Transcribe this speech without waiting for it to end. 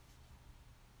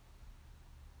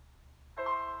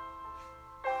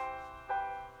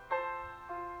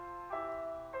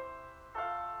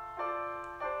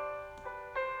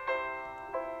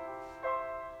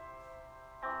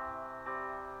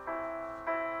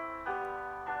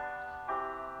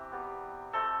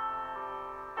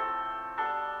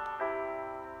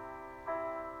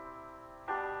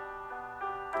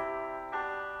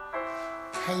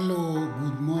Hello,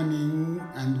 good morning,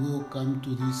 and welcome to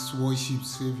this worship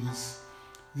service.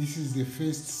 This is the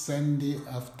first Sunday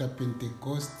after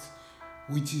Pentecost,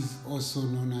 which is also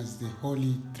known as the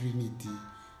Holy Trinity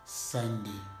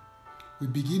Sunday. We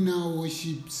begin our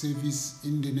worship service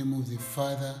in the name of the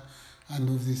Father, and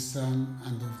of the Son,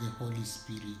 and of the Holy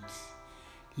Spirit.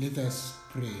 Let us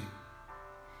pray.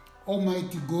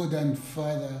 Almighty God and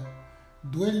Father,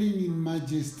 dwelling in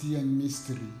majesty and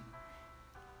mystery,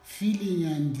 filling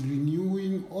and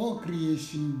renewing all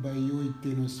creation by your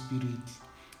eternal Spirit,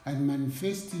 and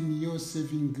manifesting your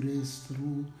saving grace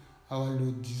through our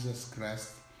Lord Jesus Christ.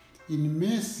 In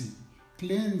mercy,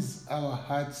 cleanse our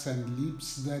hearts and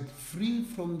lips, that free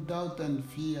from doubt and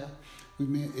fear, we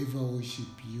may ever worship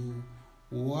you,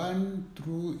 one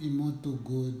true immortal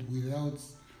God,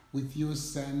 with your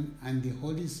Son and the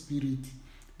Holy Spirit,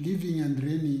 living and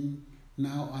reigning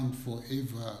now and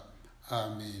forever.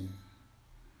 Amen.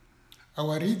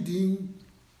 Our reading,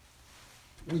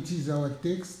 which is our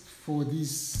text for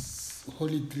this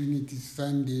Holy Trinity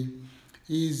Sunday,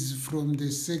 is from the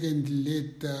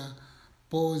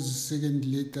Paul's second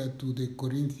letter to the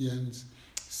Corinthians,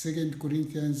 2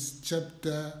 Corinthians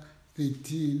chapter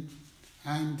 13,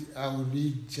 and I'll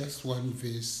read just one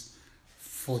verse,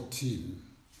 14.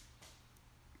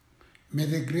 May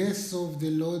the grace of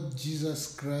the Lord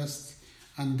Jesus Christ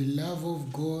and the love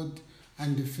of God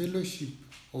and the fellowship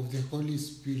of the Holy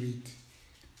Spirit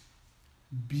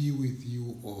be with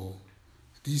you all.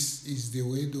 This is the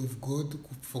word of God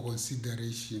for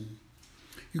consideration.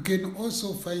 You can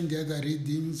also find the other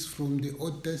readings from the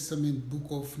Old Testament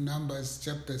book of Numbers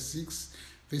chapter 6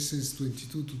 verses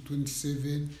 22 to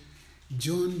 27,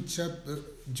 John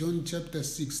chapter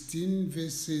 16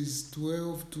 verses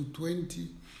 12 to 20,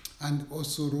 and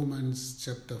also Romans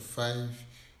chapter 5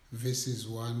 verses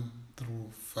 1 through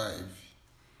 5.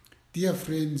 Dear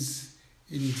friends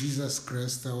in Jesus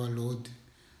Christ our Lord,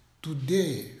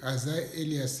 today, as I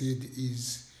earlier said,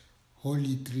 is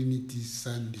Holy Trinity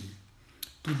Sunday.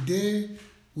 Today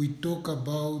we talk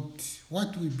about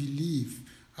what we believe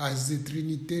as the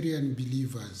Trinitarian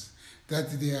believers,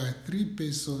 that there are three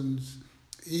persons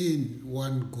in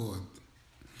one God.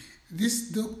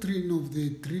 This doctrine of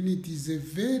the Trinity is a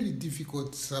very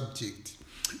difficult subject.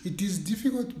 It is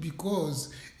difficult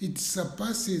because it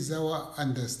surpasses our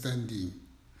understanding.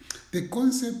 The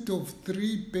concept of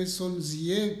three persons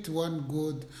yet one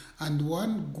God, and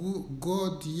one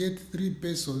God yet three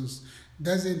persons,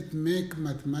 doesn't make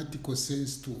mathematical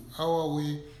sense to our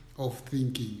way of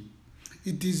thinking.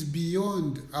 It is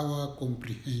beyond our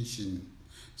comprehension.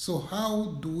 So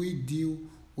how do we deal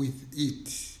with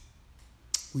it?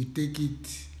 We take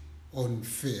it on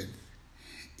faith.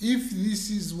 If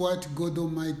this is what God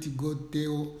Almighty God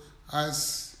tells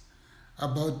us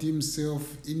about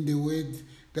himself in the word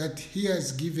that he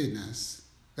has given us,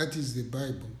 that is the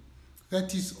Bible,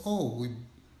 that is all we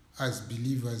as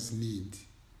believers need.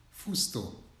 Full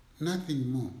stop.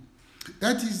 Nothing more.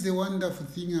 That is the wonderful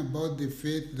thing about the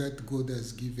faith that God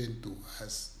has given to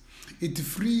us. It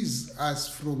frees us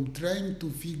from trying to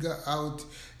figure out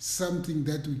something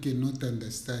that we cannot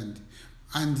understand,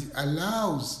 and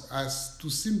allows us to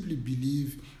simply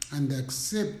believe and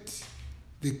accept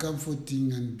the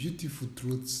comforting and beautiful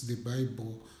truths the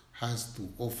Bible has to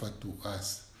offer to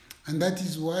us. And that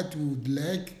is what we would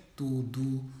like to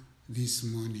do this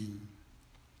morning.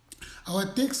 Our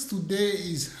text today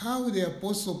is how the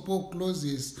Apostle Paul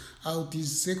closes out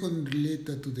his second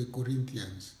letter to the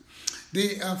Corinthians.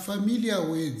 They are familiar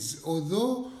words,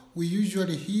 although we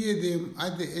usually hear them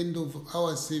at the end of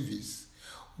our service.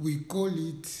 We call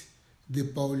it the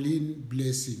Pauline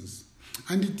blessings.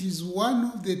 And it is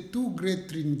one of the two great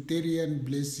Trinitarian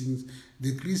blessings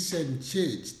the Christian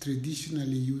church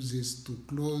traditionally uses to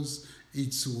close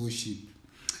its worship.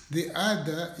 The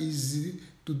other is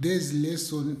today's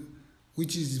lesson,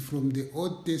 which is from the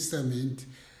Old Testament.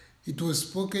 It was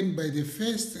spoken by the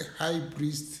first high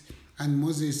priest and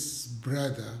Moses'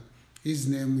 brother. His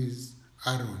name is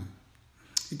Aaron.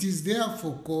 It is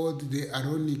therefore called the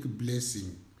Aaronic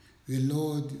blessing. The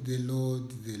Lord, the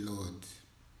Lord, the Lord.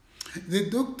 The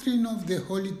doctrine of the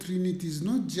Holy Trinity is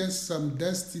not just some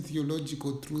dusty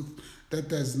theological truth that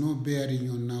has no bearing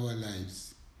on our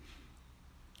lives.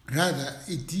 Rather,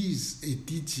 it is a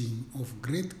teaching of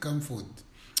great comfort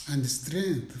and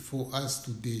strength for us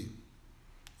today.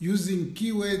 Using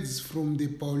keywords from the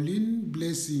Pauline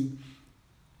blessing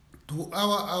to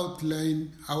our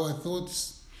outline, our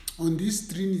thoughts on this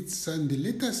Trinity Sunday,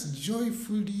 let us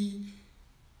joyfully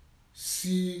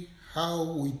see how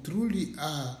we truly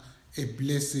are a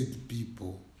blessed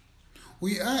people.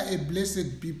 We are a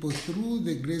blessed people through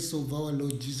the grace of our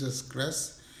Lord Jesus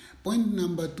Christ, Point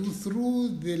number 2,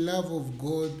 through the love of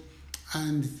God.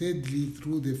 And thirdly,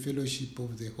 through the fellowship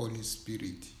of the Holy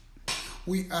Spirit.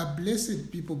 We are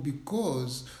blessed people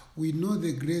because we know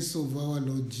the grace of our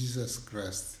Lord Jesus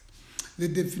Christ. The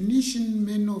definition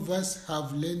many of us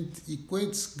have learned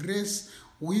equates grace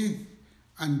with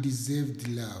undeserved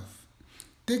love.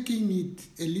 Taking it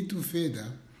a little further,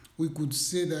 we could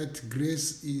say that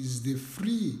grace is the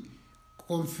free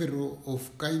conferral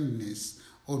of kindness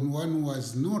on one who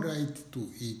has no right to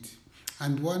it,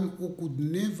 and one who could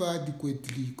never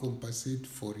adequately compensate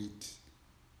for it.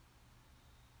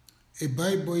 A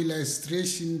Bible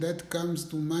illustration that comes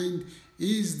to mind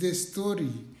is the story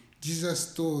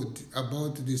Jesus told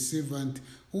about the servant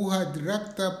who had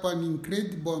racked up an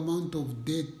incredible amount of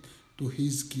debt to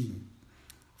his king,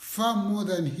 far more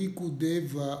than he could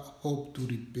ever hope to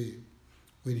repay.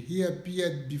 When he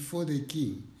appeared before the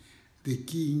king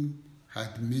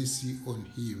had mercy on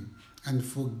him and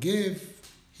forgave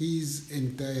his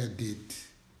entire debt.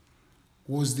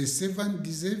 Was the servant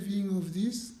deserving of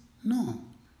this? No.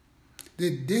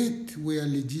 The debt were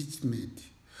legitimate.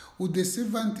 Would the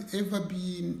servant ever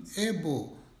be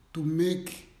able to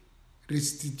make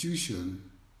restitution?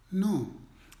 No.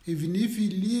 Even if he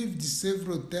lived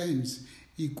several times,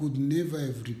 he could never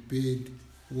have repaid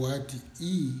what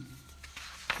he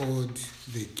owed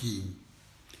the king.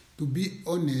 To be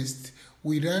honest,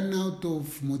 we ran out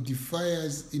of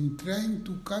modifiers in trying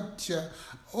to capture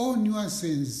all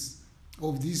nuances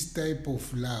of this type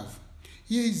of love.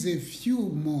 Here is a few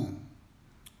more.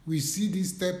 We see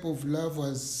this type of love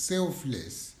as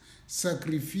selfless,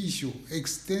 sacrificial,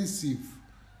 extensive,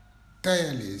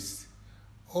 tireless,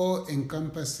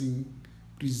 all-encompassing,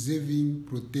 preserving,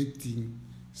 protecting.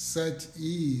 Such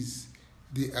is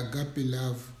the agape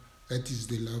love, that is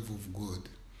the love of God.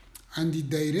 And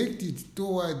directed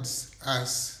towards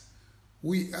us,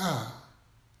 we are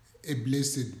a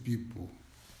blessed people.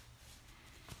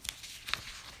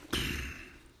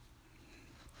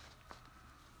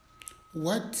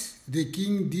 What the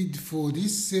king did for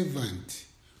this servant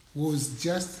was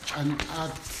just an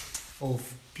act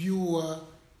of pure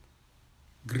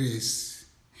grace.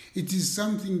 It is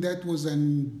something that was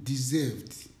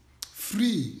undeserved,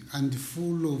 free and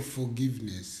full of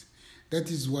forgiveness. That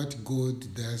is what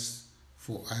God does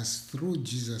for us through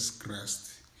Jesus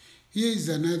Christ. Here is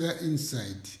another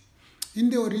insight. In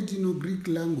the original Greek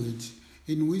language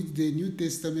in which the New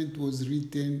Testament was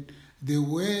written, the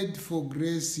word for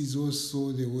grace is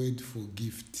also the word for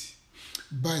gift.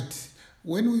 But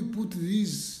when we put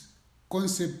these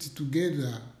concepts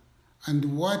together, and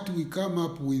what we come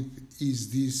up with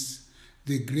is this: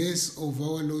 the grace of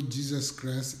our Lord Jesus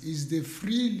Christ is the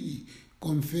freely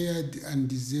conferred and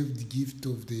deserved gift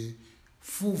of the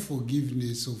full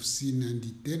forgiveness of sin and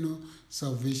eternal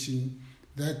salvation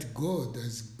that God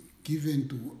has given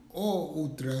to all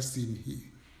who trust in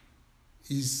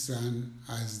His Son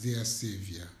as their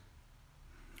Savior.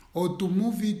 Or to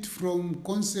move it from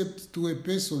concept to a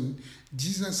person,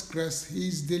 Jesus Christ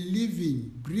is the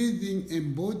living, breathing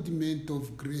embodiment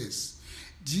of grace.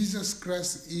 Jesus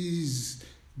Christ is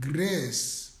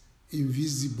grace in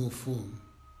visible form.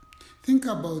 Think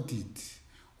about it.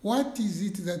 What is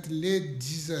it that led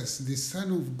Jesus, the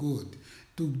Son of God,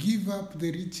 to give up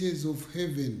the riches of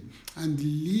heaven and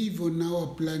live on our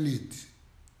planet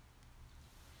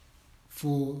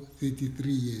for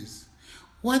 33 years?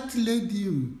 What led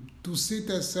him to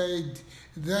set aside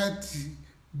that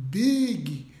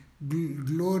big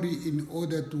glory in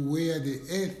order to wear the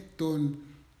earth-tone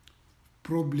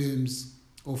problems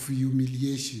of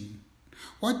humiliation?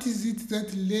 What is it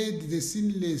that led the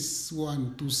sinless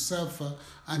one to suffer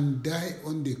and die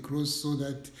on the cross so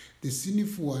that the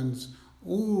sinful ones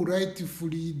who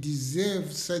rightfully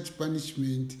deserve such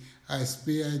punishment are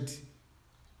spared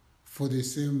for the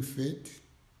same fate?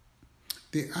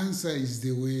 The answer is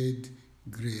the word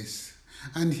grace.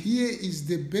 And here is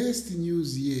the best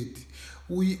news yet.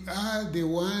 We are the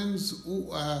ones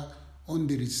who are on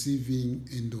the receiving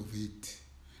end of it.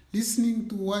 Listening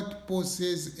to what Paul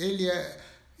says earlier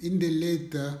in the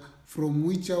letter from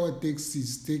which our text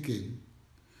is taken,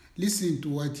 listen to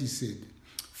what he said.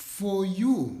 For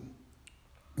you,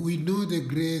 we know the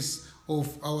grace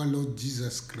of our Lord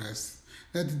Jesus Christ,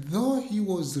 that though he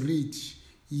was rich,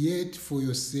 yet for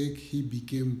your sake he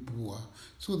became poor,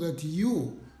 so that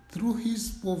you, through his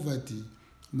poverty,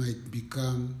 might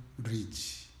become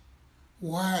rich.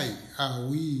 Why are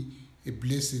we a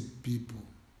blessed people?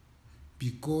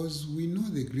 Because we know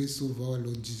the grace of our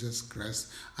Lord Jesus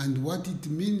Christ and what it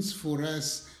means for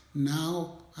us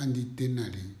now and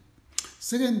eternally.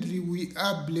 Secondly, we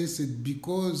are blessed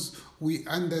because we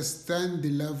understand the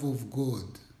love of God.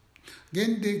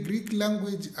 Again, the Greek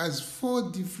language has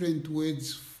 4 different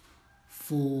words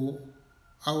for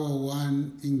our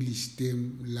one English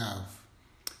term love,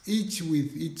 each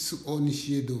with its own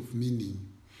shade of meaning.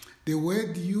 The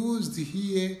word used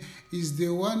here is the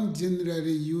one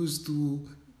generally used to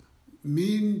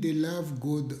mean the love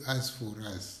God has for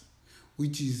us,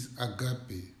 which is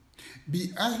agape.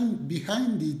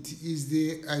 Behind it is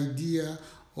the idea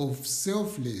of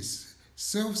selfless,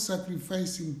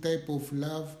 self-sacrificing type of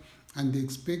love, and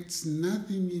expects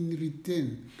nothing in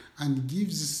return and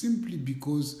gives simply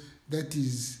because that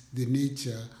is the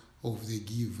nature of the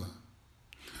giver.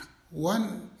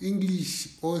 One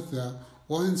English author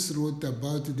once wrote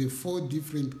about the 4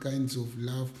 different kinds of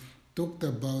love talked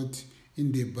about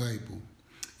in the Bible.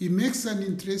 He makes an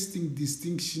interesting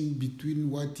distinction between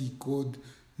what he called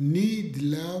need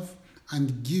love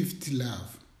and gift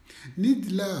love.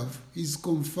 Need love is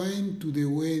confined to the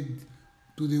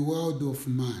world of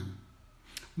man.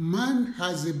 Man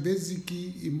has a basic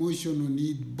emotional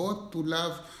need both to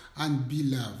love and be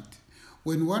loved.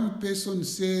 When one person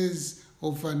says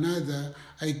of another,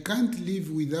 I can't live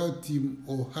without him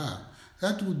or her,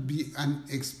 that would be an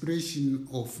expression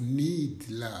of need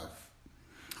love.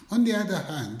 On the other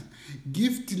hand,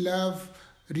 gift love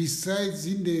resides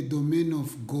in the domain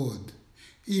of God.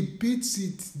 He puts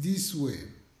it this way: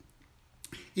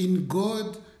 in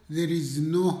God there is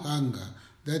no hunger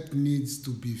that needs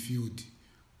to be filled,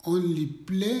 only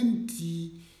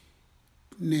plentiness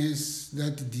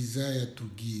that desire to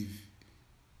give.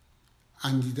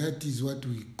 And that is what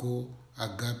we call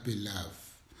agape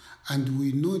love. And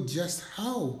we know just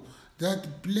how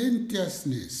that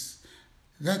plenteousness,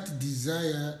 that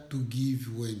desire to give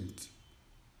went.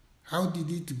 How did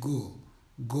it go?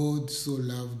 God so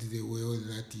loved the world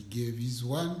that he gave his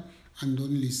one and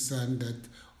only Son, that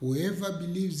whoever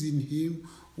believes in him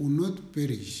will not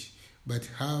perish but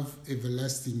have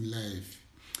everlasting life.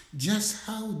 Just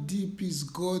how deep is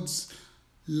God's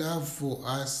love for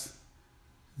us?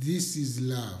 This is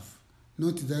love.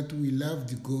 Not that we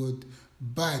loved God,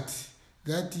 but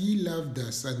that he loved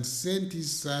us and sent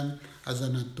his Son as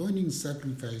an atoning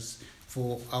sacrifice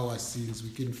for our sins. We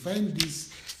can find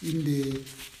this in the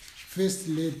first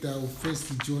letter of 1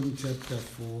 John chapter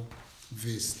 4,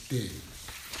 verse 10.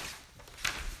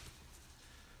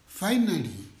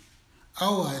 Finally,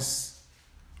 ours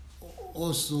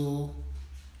also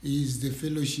is the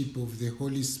fellowship of the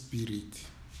Holy Spirit.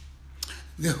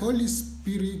 The Holy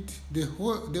Spirit, the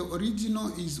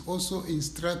original is also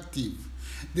instructive.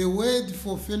 The word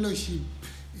for fellowship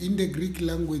in the Greek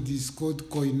language is called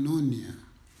koinonia,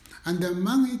 and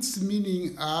among its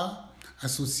meaning are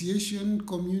association,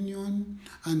 communion,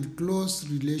 and close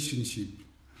relationship.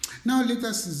 Now let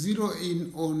us zero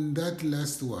in on that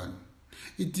last one.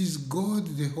 It is God,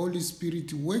 the Holy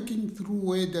Spirit, working through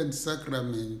word and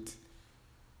sacrament,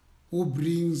 who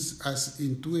brings us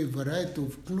into a variety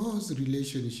of close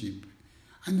relationship.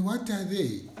 And what are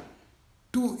they?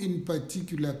 2 in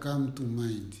particular come to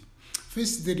mind.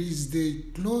 First, there is the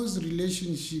close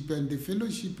relationship and the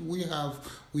fellowship we have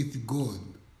with God.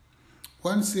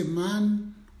 Once a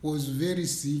man was very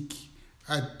sick.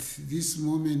 At this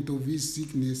moment of his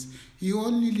sickness, he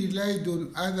only relied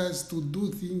on others to do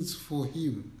things for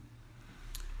him.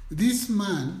 This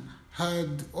man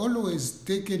had always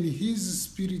taken his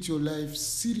spiritual life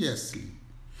seriously.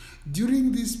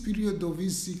 During this period of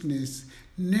his sickness,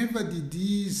 never did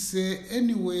he say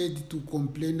any word to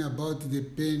complain about the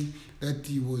pain that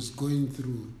he was going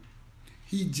through.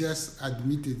 He just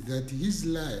admitted that his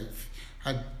life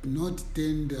had not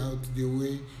turned out the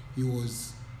way he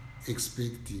was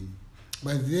expecting.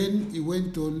 But then he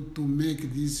went on to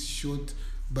make this short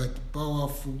but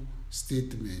powerful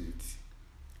statement.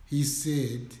 He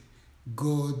said,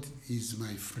 God is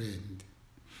my friend.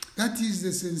 That is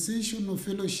the sensation of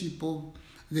fellowship of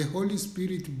the Holy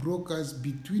Spirit brokers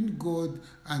between God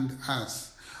and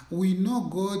us. We know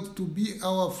God to be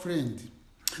our friend.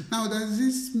 Now, does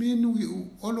this mean we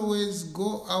always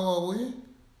go our way?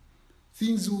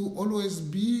 Things will always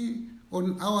be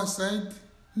on our side?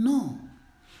 No.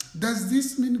 Does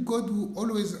this mean God will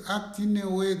always act in a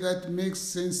way that makes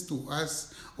sense to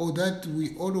us or that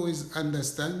we always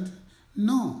understand?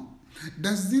 No.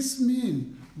 Does this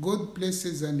mean God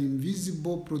places an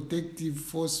invisible protective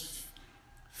force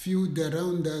field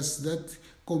around us that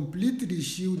completely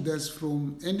shields us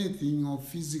from anything of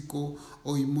physical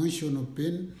or emotional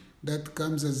pain that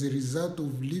comes as a result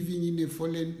of living in a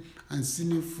fallen and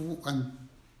sinful and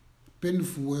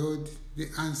painful world? The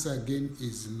answer again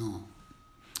is no.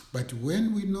 But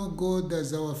when we know God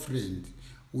as our friend,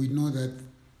 we know that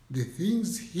the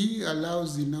things he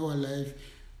allows in our life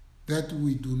that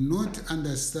we do not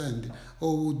understand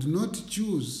or would not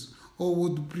choose or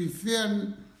would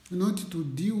prefer not to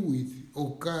deal with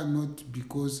occur not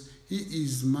because he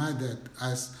is mad at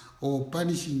us or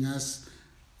punishing us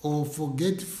or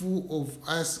forgetful of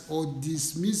us or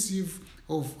dismissive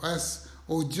of us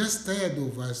or just tired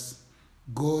of us.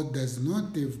 God does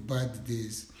not have bad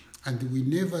days, and we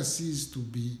never cease to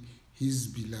be his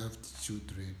beloved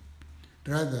children.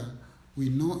 Rather, we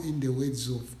know in the words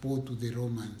of Paul to the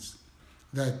Romans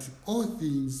that all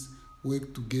things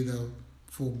work together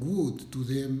for good to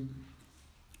them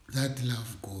that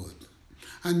love God.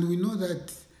 And we know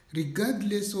that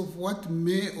regardless of what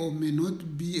may or may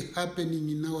not be happening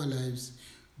in our lives,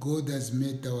 God has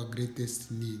met our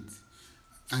greatest need.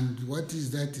 And what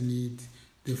is that need?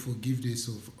 The forgiveness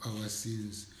of our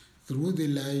sins through the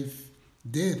life,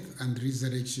 death, and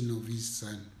resurrection of his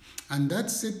Son. And that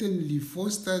certainly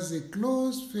fosters a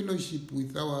close fellowship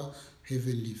with our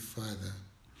Heavenly Father.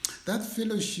 That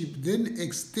fellowship then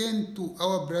extends to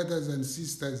our brothers and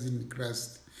sisters in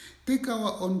Christ. Take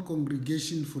our own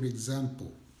congregation, for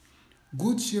example.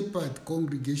 Good Shepherd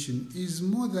congregation is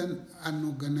more than an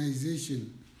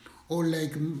organization or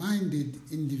like-minded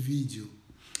individual.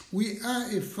 We are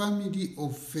a family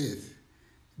of faith.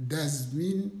 Does it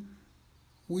mean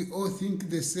we all think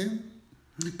the same?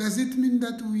 Does it mean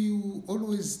that we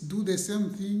always do the same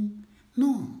thing?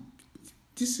 No.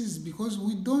 This is because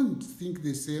we don't think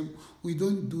the same, we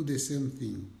don't do the same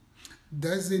thing.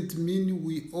 Doesn't mean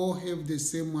we all have the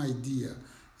same idea,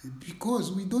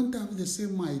 because we don't have the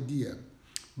same idea.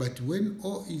 But when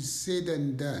all is said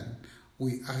and done,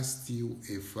 we are still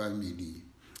a family.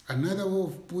 Another way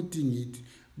of putting it,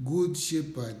 Good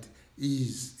Shepherd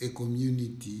is a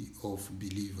community of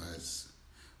believers.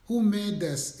 Who made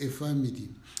us a family?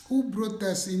 Who brought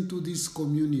us into this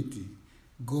community?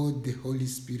 God, the Holy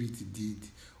Spirit, did.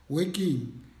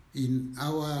 Working in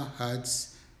our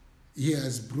hearts, he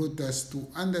has brought us to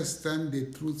understand the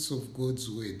truths of God's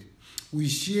word. We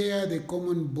share the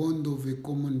common bond of a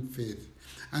common faith.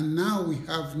 And now we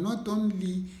have not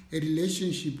only a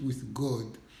relationship with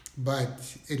God,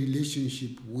 but a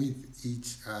relationship with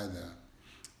each other.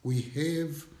 We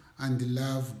have and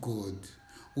love God.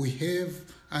 We have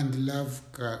and love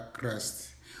Christ.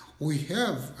 We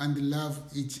have and love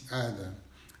each other.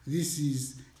 This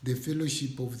is the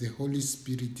fellowship of the Holy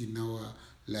Spirit in our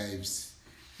lives.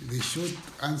 The short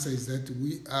answer is that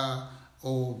we are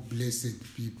all blessed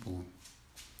people.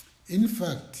 In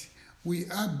fact, we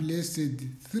are blessed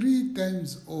 3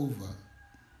 times over,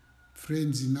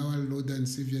 friends in our Lord and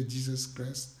Savior Jesus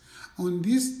Christ. On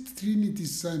this Trinity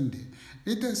Sunday,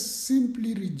 let us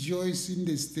simply rejoice in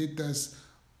the status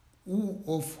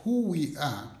of who we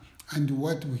are and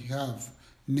what we have,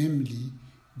 namely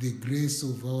the grace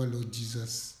of our Lord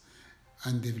Jesus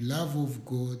and the love of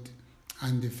God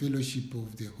and the fellowship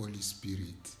of the Holy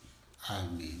Spirit.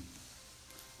 Amen.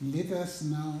 Let us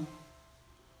now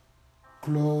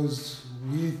close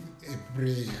with a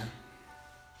prayer.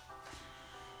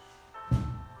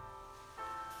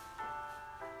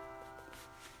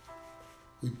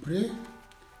 We pray.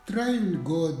 Triune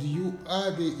God, you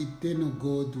are the eternal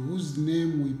God whose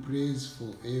name we praise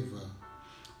forever.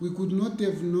 We could not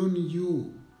have known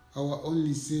you, our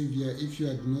only Savior, if you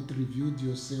had not revealed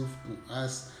yourself to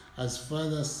us as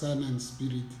Father, Son, and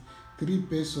Spirit, 3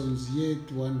 persons,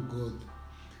 yet one God.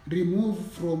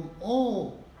 Remove from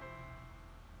all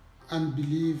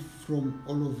unbelief from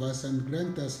all of us and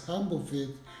grant us humble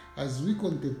faith as we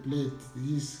contemplate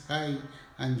this high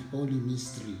and holy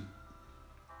mystery.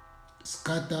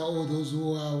 Scatter all those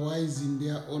who are wise in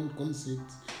their own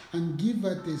concepts and give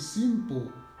us a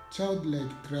simple,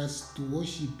 childlike trust to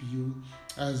worship you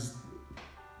as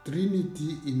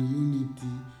Trinity in unity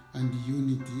and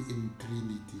unity in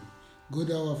Trinity.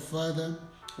 God our Father,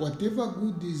 whatever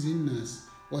good is in us,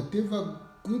 whatever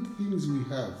good things we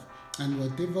have, and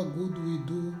whatever good we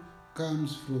do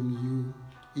comes from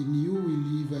you. In you we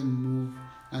live and move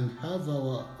and have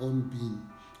our own being.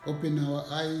 Open our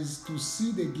eyes to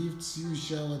see the gifts you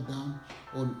shower down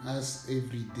on us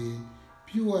every day,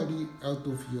 purely out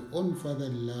of your own fatherly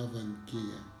love and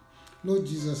care. Lord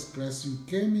Jesus Christ, you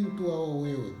came into our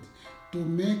world to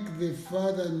make the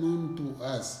Father known to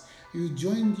us. You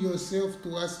joined yourself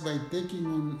to us by taking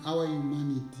on our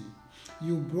humanity.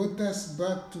 You brought us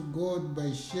back to God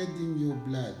by shedding your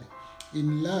blood.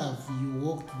 In love, you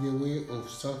walked the way of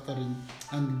suffering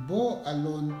and bore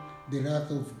alone the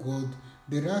wrath of God,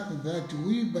 the wrath that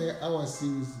we by our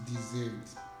sins deserved.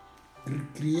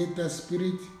 Creator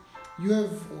Spirit, you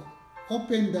have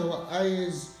opened our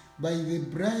eyes by the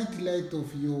bright light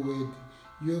of your word.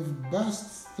 You have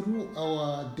burst through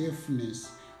our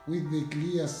deafness with the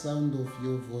clear sound of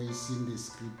your voice in the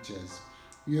scriptures.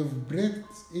 You have breathed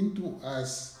into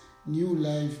us new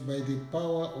life by the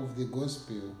power of the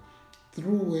gospel.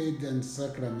 Through word and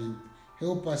sacrament,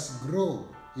 help us grow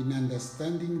in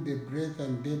understanding the breadth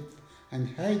and depth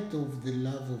and height of the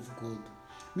love of God.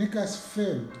 Make us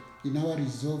firm in our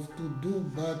resolve to do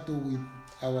battle with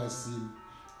our sin.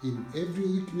 In every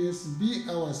weakness, be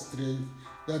our strength,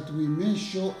 that we may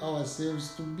show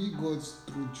ourselves to be God's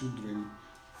true children,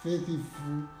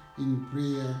 faithful in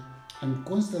prayer and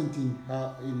constant in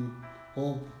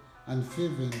hope and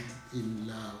fervent in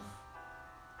love.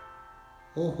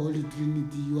 O Holy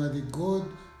Trinity, you are the God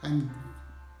and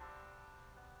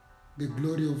the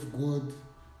glory of God,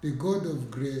 the God of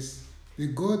grace, the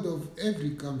God of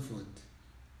every comfort.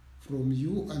 From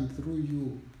you and through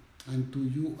you and to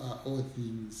you are all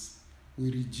things.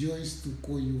 We rejoice to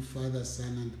call you Father, Son,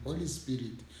 and Holy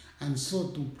Spirit, and so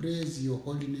to praise your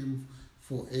holy name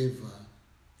forever.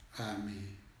 Amen.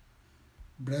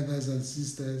 Brothers and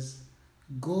sisters,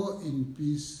 go in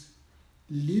peace,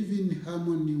 live in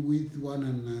harmony with one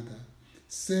another,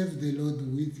 serve the Lord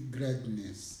with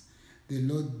gladness. The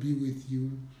Lord be with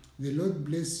you. The Lord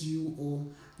bless you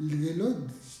all. The Lord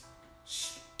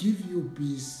give you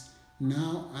peace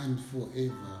now and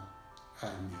forever.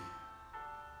 Amen.